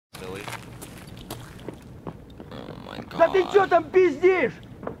Да ты чё там пиздишь?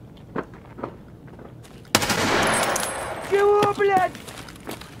 Чего, блядь?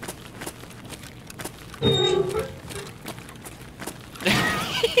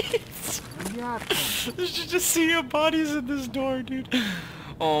 You should just see your bodies in this door, dude.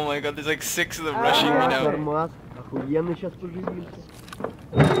 Oh my god, there's like 6 of them rushing me now. Нормас. Охуенно сейчас поживился.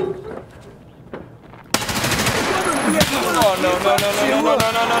 Oh no, no, no, no, no, no,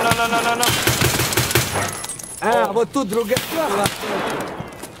 no, no, no, no, no, no. А, вот тут другая.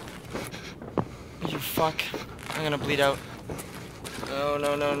 You fuck. I'm gonna bleed out. No,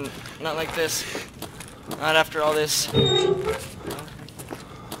 no, no, not like this. Not after all this.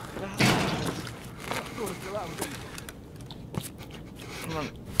 Come on.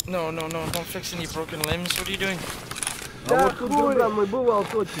 No, no, no, don't fix any broken limbs. What are you doing? А вот тут друган мой бывал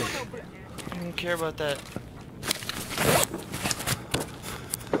точно. I don't care about that.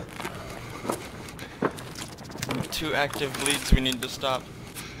 Two active bleeds we need to stop.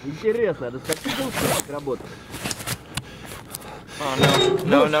 Интересно, а достаточно как работает? Oh no.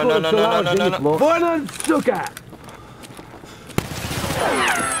 No, no, no, no, no, no, no, no. Вон он, сука!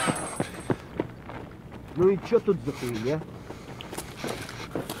 Ну и чё тут за хуйня?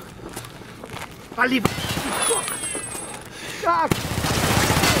 Пали! Так!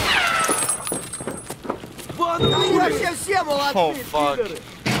 Вон он! Вообще все молодцы, пидоры!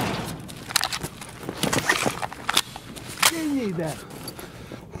 Гений, да!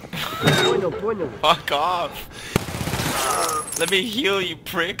 Понял, понял. Fuck off. Let me heal, you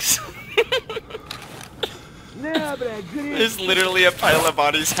pricks. Не, блядь, жри! There's literally a pile of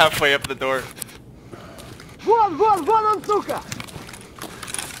bodies halfway up the door. Вон, вон, вон он, сука!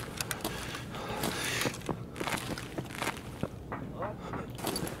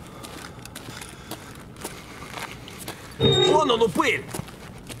 Вон он, упырь!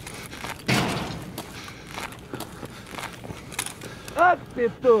 От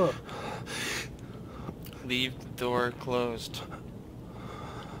петух! Leave the door closed.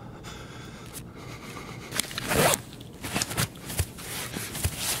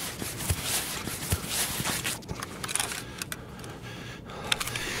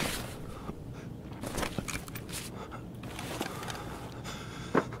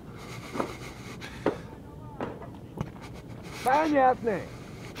 Понятно.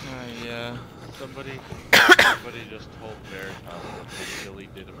 Yeah. Somebody just told Veritas that Billy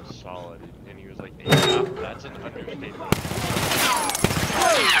did him a solid, and he was like, hey, yeah, that's an understatement. I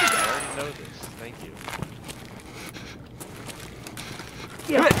already know this. Thank you.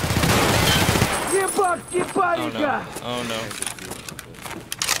 Ебашки, парика! Oh no.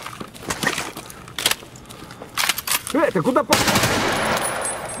 Ты куда по...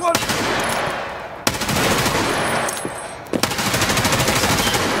 Вот!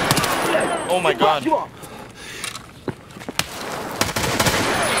 Oh my god.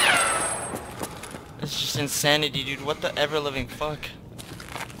 It's just insanity, dude. What the ever-living fuck?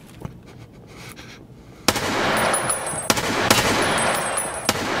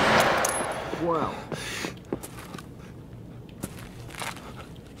 Wow.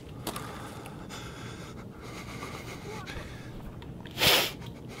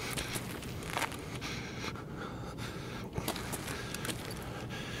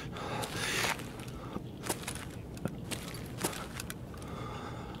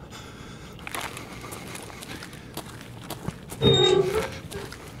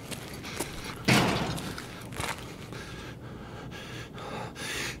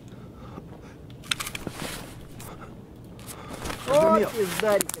 О,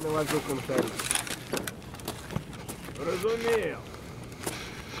 пиздарики на воздушном шаре. Разумел.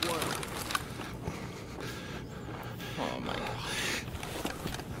 Oh my god.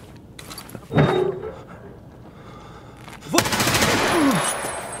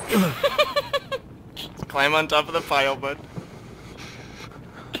 Climb on top of the pile, bud.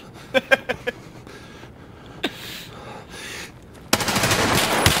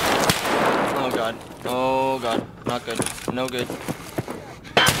 Oh god. Oh god. Not good. No good.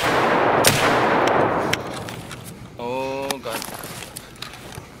 Oh god.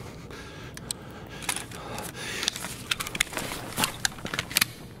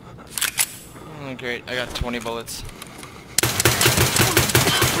 Oh great. I got 20 bullets.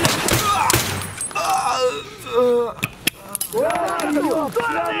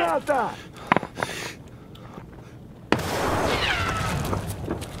 Граната!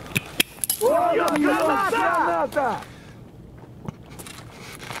 Граната!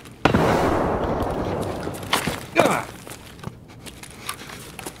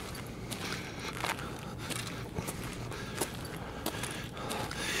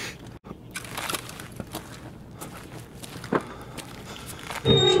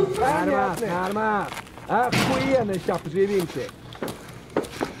 Нормально. Охуенно, сейчас поживимся.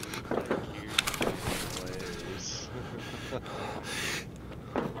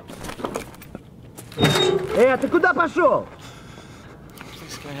 Ты куда пошел?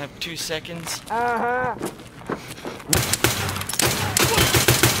 He's gonna have 2 seconds. Ага.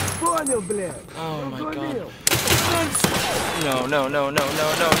 Понял, блядь. Oh my god. No, no, no, no,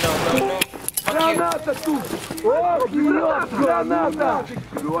 no, no, no, no, no. Fuck you. Граната тут! Ох, ёб, граната!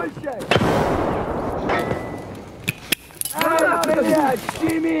 Кончай! Блядь,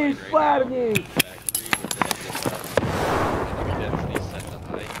 щемись, парни!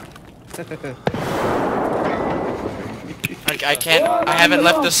 I can't, I haven't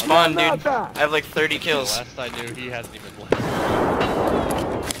left the spawn, dude. I have like 30 kills. Last I knew, he hasn't even left.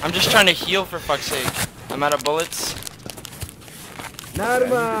 I'm just trying to heal for fuck's sake. I'm out of bullets.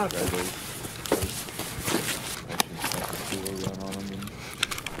 Нормально!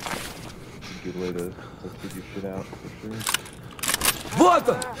 Good way to figure shit out for sure. Вот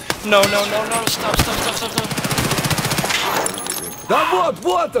он! No, no, no, no, stop, stop, stop, stop, stop. Да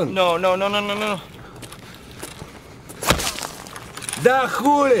вот он! No, no, no, no, no, no. Да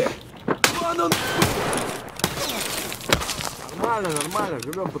хули! Вон он! Нормально,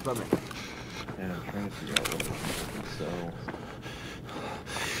 живем, пацаны. And I'm trying to figure out what it's so.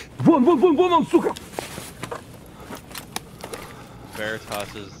 Вон он, сука!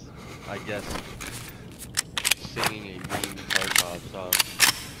 Veritas is, I guess, singing a mean Tarkov song.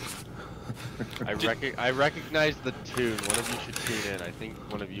 I recognize the tune. One of you should tune in. I think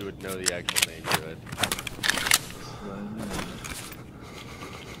one of you would know the actual name to it.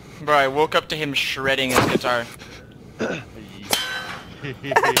 Bro, I woke up to him shredding his guitar.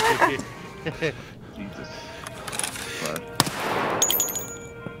 Jesus. But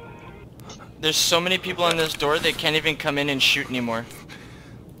There's so many people on this door, they can't even come in and shoot anymore.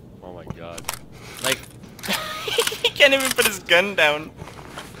 Oh my god. Like, he can't even put his gun down.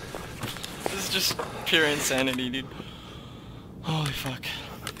 This is just pure insanity, dude. Holy fuck.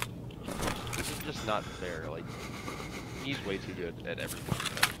 This is just not fair. Like, he's way too good at everything.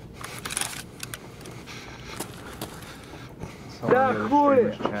 saw one of the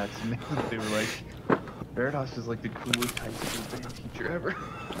other streamers' chats and they were like, Veritas is like the coolest high school band teacher ever.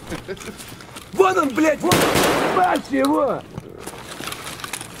 Вон он, блядь! Вон! Спасибо его!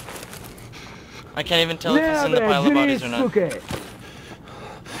 I can't even tell if he's in the pile of bodies or not. Сука!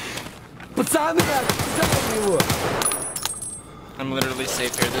 Пацаны, пацаны его! I'm literally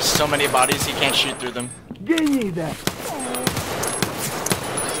safe here. There's so many bodies, he can't shoot through them. Гений, да!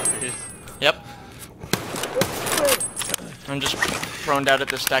 Yep. I'm just thrown out at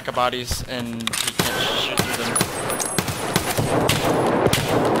this stack of bodies and he can't shoot through them.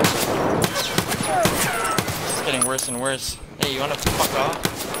 It's getting worse and worse. Hey, you wanna fuck off?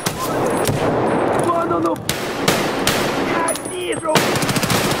 Вон он!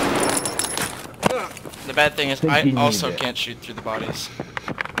 The bad thing is I also can't shoot through the bodies.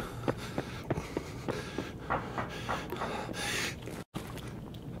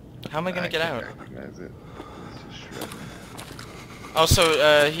 How am I gonna get out? Recognize it. It's just shredding.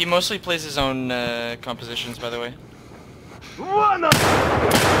 Also, he mostly plays his own compositions, by the way. Вон он! No,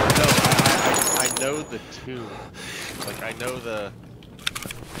 I know the tune. Like, I know the...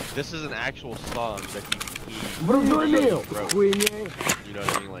 This is an actual song that he Вразумел! wrote. Хуйня! You know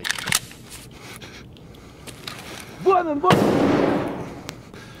what I mean? Like... Вон он, вон!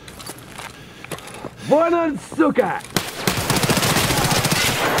 Вон он, сука!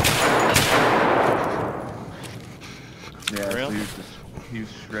 Yeah, For real? so he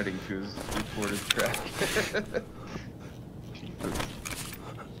was shredding to his recorded track. Jesus.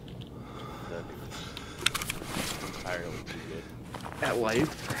 That dude is entirely too good At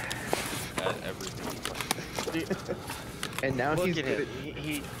life. at everything. And now Look he's at good him.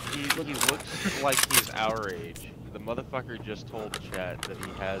 He looks like he's our age. The motherfucker just told chat that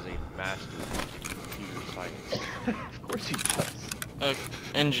he has a master's in computer science. Of course he does.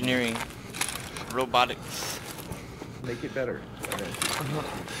 Engineering. Robotics. Make it better.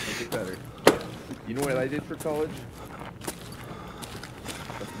 Make it better. You know what I did for college?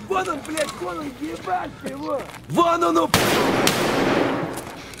 Вон он, блядь, вон он, ебать его! Вон он!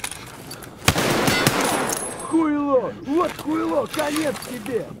 Хуйло! Вот хуйло! Конец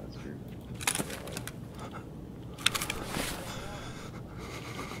тебе!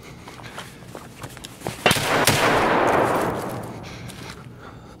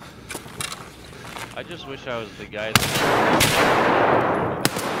 I just wish I was the guy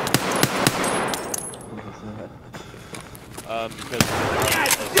because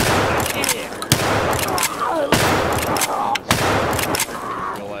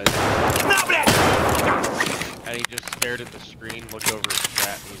realize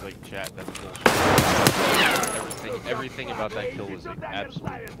about that kill was like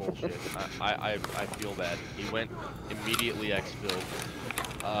absolute bullshit. I feel bad. He went immediately exfilled.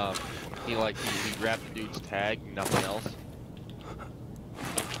 He grabbed the dude's tag, nothing else.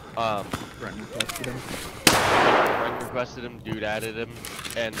 Friend requested him. Friend requested him, dude added him,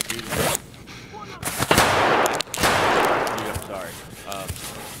 and the dude I'm sorry.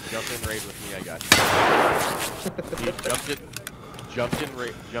 Jump in raid with me, I got you. He jumped in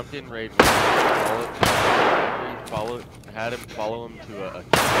raid with me, had him follow him to a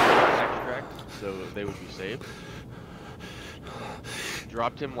extract so they would be saved.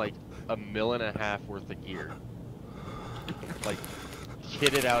 Dropped him like $1.5 million worth of gear. Like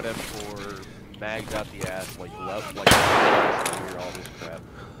kitted out M4, magged out the ass, like gear, all this crap,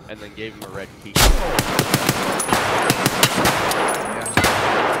 and then gave him a red key.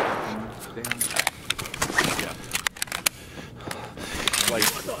 Yeah. Like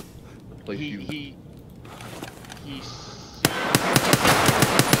he's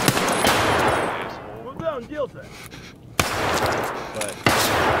Well done, guilty. But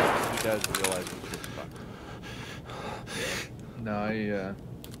he does realize he's just fucked. No, I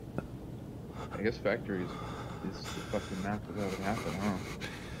guess factories is the fucking map that would happen, huh?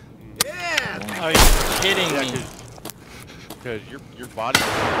 Yeah! Are you kidding me? Because your body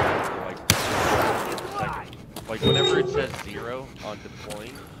like whenever it says 0 on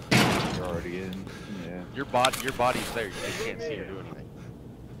deploying, You're already in. Yeah. your body's there. You just can't see or do anything.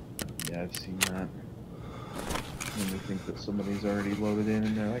 Yeah, I've seen that. When they think that somebody's already loaded in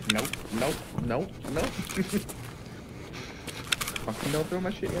and they're like, nope, nope, nope, nope. Fucking don't throw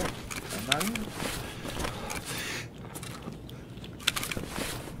my shit yet. I'm not in.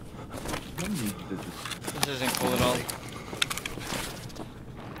 I need to just This isn't cool at all.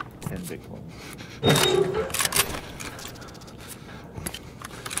 10 Bitcoins.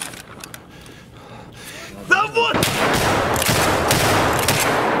 Завод!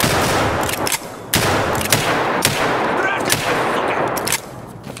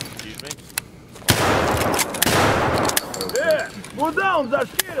 Excuse me? Куда он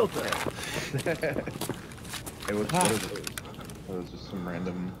зашкерился? Hey, what was it? That was just some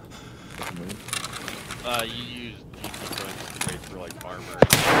random move. You use GP coins to trade for like armor.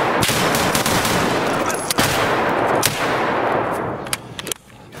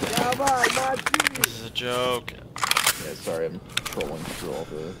 Давай, мочи! This is a joke. Yeah, sorry, I'm trolling through all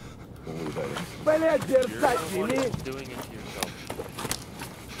the loot items. Блять, You're держать the one не that's doing it to yourself.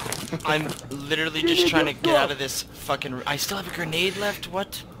 I'm literally just trying to get out of this fucking... I still have a grenade left?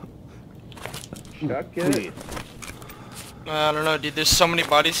 What? Chuck it. I don't know, dude. There's so many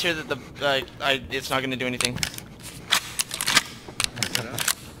bodies here that it's not gonna do anything.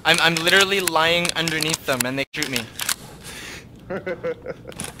 I'm literally lying underneath them and they shoot me.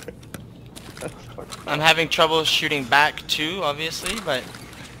 I'm having trouble shooting back too, obviously, but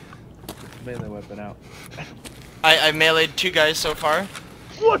Melee weapon out. I meleeed 2 guys so far.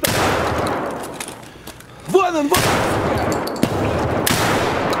 Вот он! Вон он! Вон!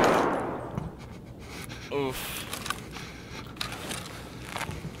 Oof.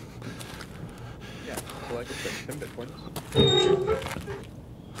 Yeah, so like I said, 10 Bitcoins.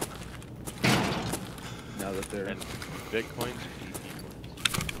 Now that they're And Bitcoins,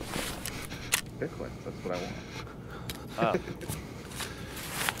 Bitcoins, that's what I want. oh.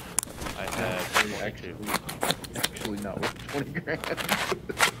 I had Actually not worth 20 grand.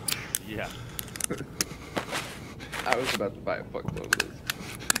 yeah. I was about to buy a fuckload of this.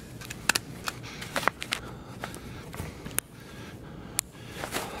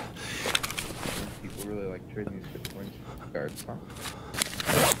 People really like trading these Bitcoins for cards, huh?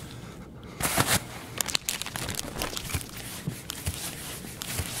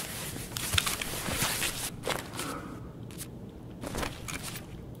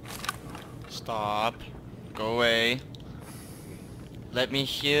 Stop. Go away. Let me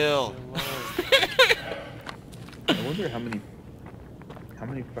heal. I wonder how many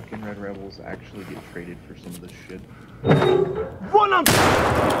fucking Red Rebels actually get traded for some of this shit. Вон он!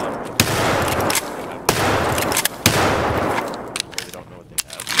 They don't know what they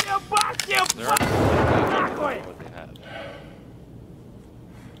have. Ебать, There are ебать! people that don't know Нахуй! what they have.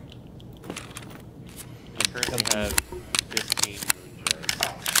 They currently have 15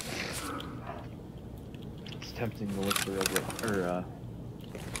 moonshots. It's tempting to look for Red Rebel, or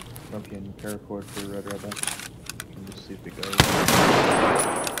fucking paracord for Red Rebel. And just see if it goes.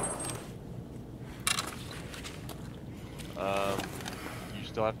 You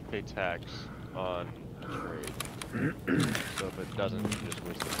still have to pay tax on a trade. So if it doesn't, you just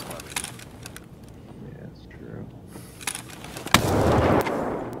waste your money. Yeah, it's true.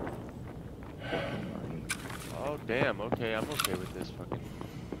 Fucking money. Oh damn. Okay, I'm okay with this fucking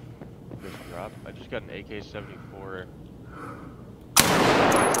this drop. I just got an AK-74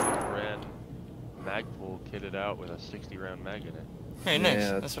 grand mag pull kitted out with a 60-round mag in it. Hey, nice.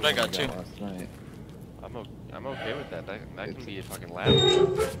 Yeah, That's what I got too. last night. I'm okay with that. That can be a fucking lab.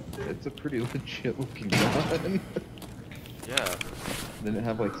 It's a pretty legit looking gun. Yeah. Didn't it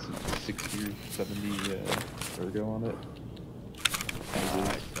have like 60 or 70 ergo on it? I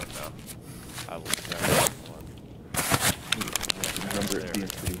don't know. I will try that one. I remember it being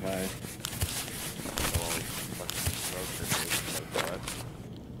pretty high. I'll always fucking smoke grenades like that.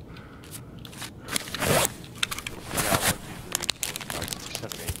 Yeah, 1, 2, 3, 4, 5, 6,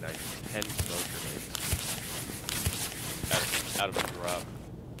 7, 8, 9, 10 smoke grenades. Out of a drop.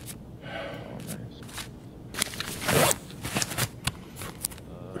 Oh, nice.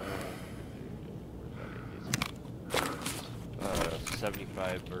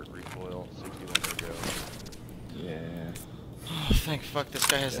 75 vert recoil, 61 ergo. Yeah, Oh, thank fuck this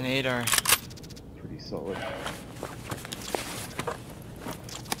guy has an 8R. pretty solid. Oh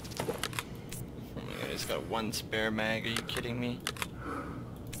my god, he's got 1 spare mag. Are you kidding me?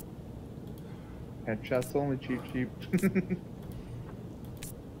 Headshots only, cheap.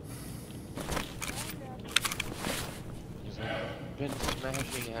 He's like, I've been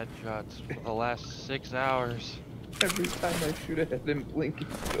smashing headshots for the last 6 hours. Every time I shoot ahead and blink,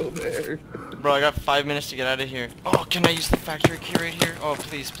 it's still there. Bro, I got 5 minutes to get out of here. Oh, can I use the factory key right here? Oh,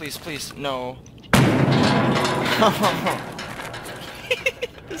 please, please, please. No.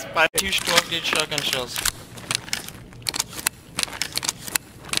 This buy 2 12 gauge shotgun shells.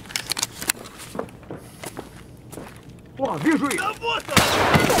 О, вижу их! Да вот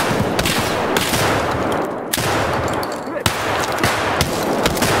он!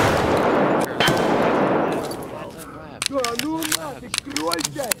 Да ну нафиг,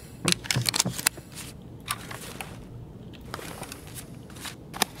 кройся!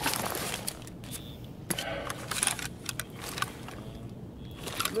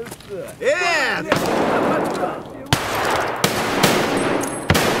 Ну что?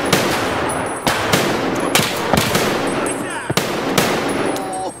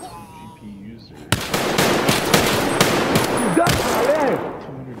 GP user. Да, шале!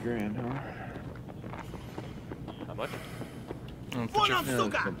 200 grand, huh? How much? Put your... Yeah,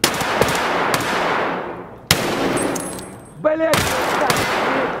 some- Блять!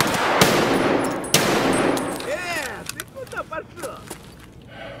 Ты куда пошел?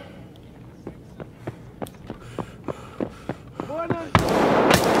 Вон он!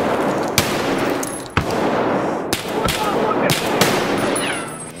 Вот он умер!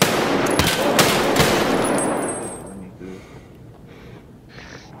 I need to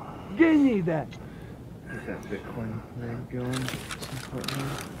Гений, да! get that Bitcoin thing going. Some point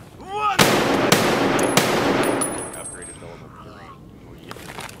now. Вот! Upgraded to level 3 before you get to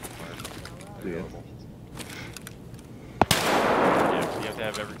the part. Yeah. Yeah, so you have to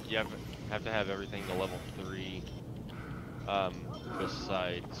have have to have everything to level 3.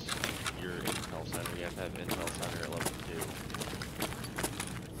 Besides your intel center, you have to have intel center at level 2.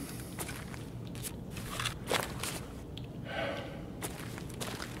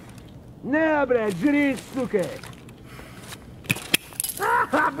 На, блядь, жри, сука!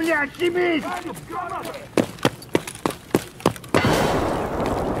 Ха, блядь, семейка!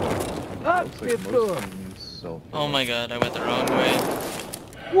 Ах Looks ты like что! most things sell for Oh my god, I went the wrong way.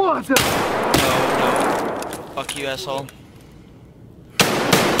 Вот он! No, no. Fuck you, asshole.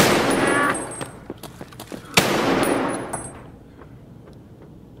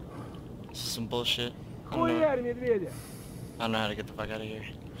 This is some bullshit. I don't know. Хуярь медведя! I don't know how to get the fuck out of here.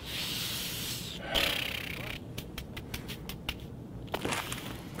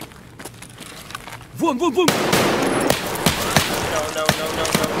 Вон, вон, вон! No, no, no, no,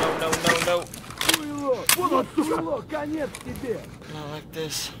 no, no, no, no, no. Хуйло! Вон он, сука! Конец тебе! Not like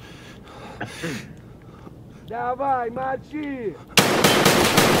this. Давай, мочи!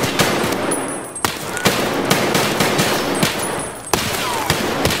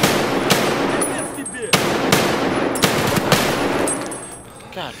 Конец тебе!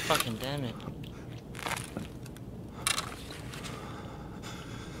 God fucking damn it.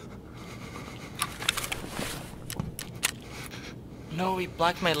 No, he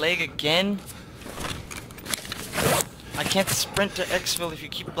blocked my leg again? I can't sprint to Xville if you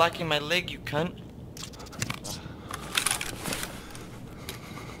keep blocking my leg, you cunt.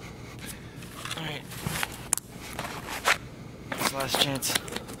 Alright. That's the last chance.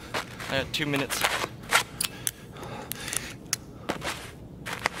 I got 2 minutes.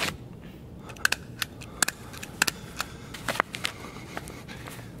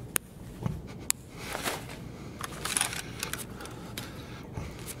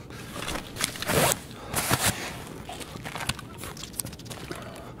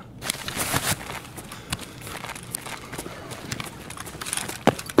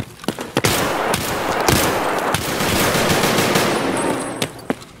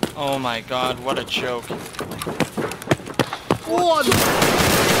 Oh my god, what a joke. One!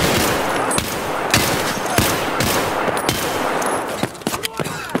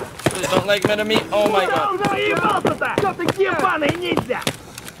 Please don't leg meta me. Oh my god. Все-таки ебаный ниндзя!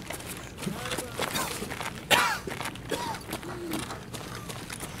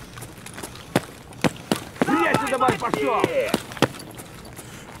 Блядь, давай пошел!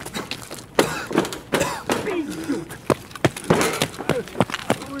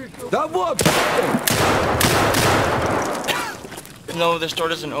 Да вот! No, this door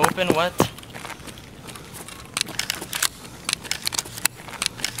doesn't open. What?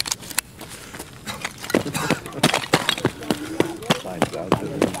 Signs out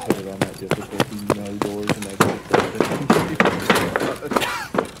there and put it on that difficulty, no doors and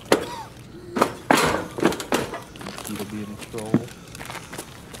key to being a troll.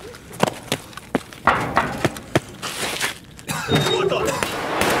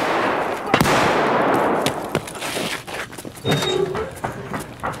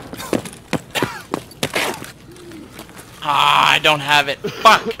 Ah, I don't have it.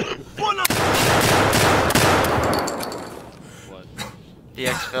 Fuck. What? The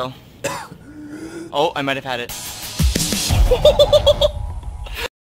exfil. Oh, I might have had it.